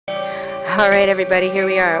Alright everybody, here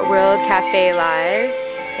we are at World Cafe Live,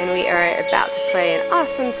 and we are about to play an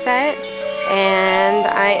awesome set, and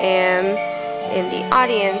I am in the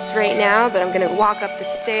audience right now, but I'm going to walk up the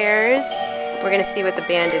stairs. We're going to see what the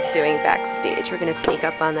band is doing backstage. We're going to sneak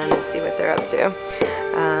up on them and see what they're up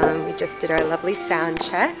to. We just did our lovely sound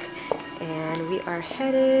check, and we are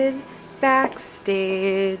headed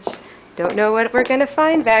backstage. Don't know what we're going to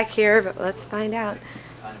find back here, but let's find out.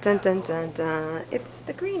 Dun dun dun dun. It's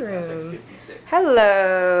the green room.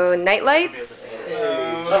 Hello, Nightlights.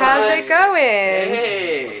 Hello. How's it going?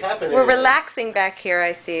 Hey. What's happening? We're relaxing back here,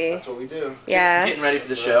 I see. That's what we do. Yeah. Just getting ready for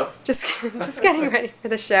the show. Just getting ready for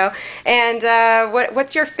the show. And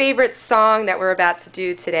what's your favorite song that we're about to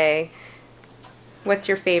do today? What's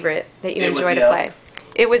your favorite that you enjoy to play?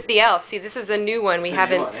 It was The Elf. See, this is a new one.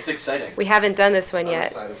 It's exciting. We haven't done this one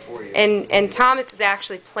yet. I'm excited for you. And Thomas is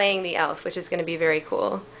actually playing the elf, which is going to be very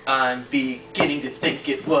cool. I'm beginning to think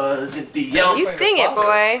it wasn't the elf. You sing it,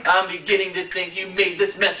 boy. I'm beginning to think you made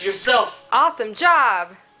this mess yourself. Awesome job.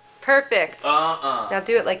 Perfect. Uh-uh. Now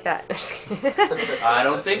do it like that. I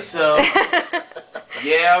don't think so.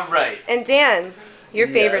 Yeah, right. And Dan, your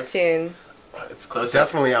favorite tune? It's close.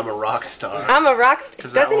 Definitely, I'm a rock star. I'm a rock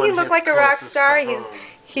star. Doesn't he look like a rock star?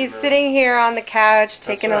 He's sitting here on the couch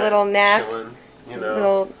taking a little nap. Chilling, you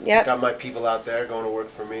know. Got my people out there going to work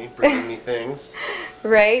for me, bringing me things.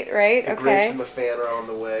 Right. The Grinch Okay. and the fan are on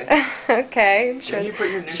the way. Okay. I'm Did you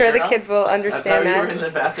put your new sure the shirt kids will understand I thought that. you were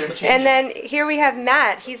in the bathroom changing. And then here we have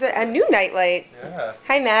Matt. He's a new Nightlight. Yeah.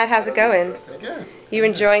 Hi, Matt. How's it going? Good. You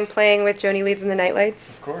enjoying playing with Joanie Leeds and the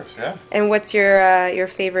Nightlights? Of course, yeah. And what's your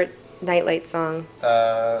favorite Nightlight song?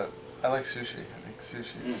 I like sushi. I think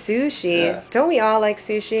sushi. Sushi. Yeah. Don't we all like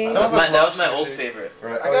sushi? That was my old favorite.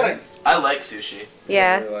 Right. I like sushi.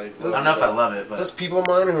 Yeah. I don't know if I love it, but Those people of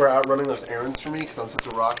mine who are out running those errands for me because I'm such a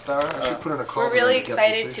rock star, I should put in a call. We're really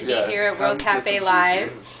excited to be here at World Cafe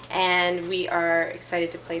Live, and we are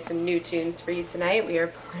excited to play some new tunes for you tonight. We are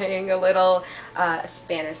playing a little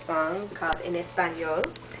Spanish song called En Español.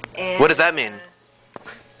 And, what does that mean?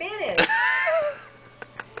 Spanish.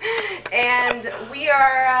 And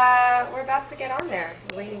we're about to get on there.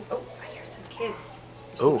 We're waiting. Oh, I hear some kids.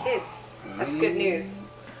 Some kids. That's good news.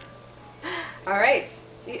 All right.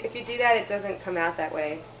 If you do that, it doesn't come out that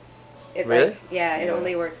way. Really? It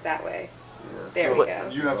only works that way. There we go.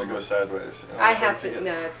 You have to go sideways. I have to.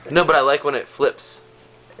 No, it's No, but I like when it flips.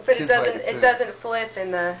 But it doesn't. It doesn't flip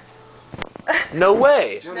in the. No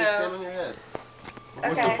way. Do you stand on your head? Okay.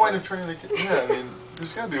 What's the point of turning the kid? Yeah, I mean,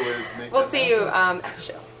 there's got to be a way to make We'll that see you happen. at the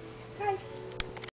show. Bye.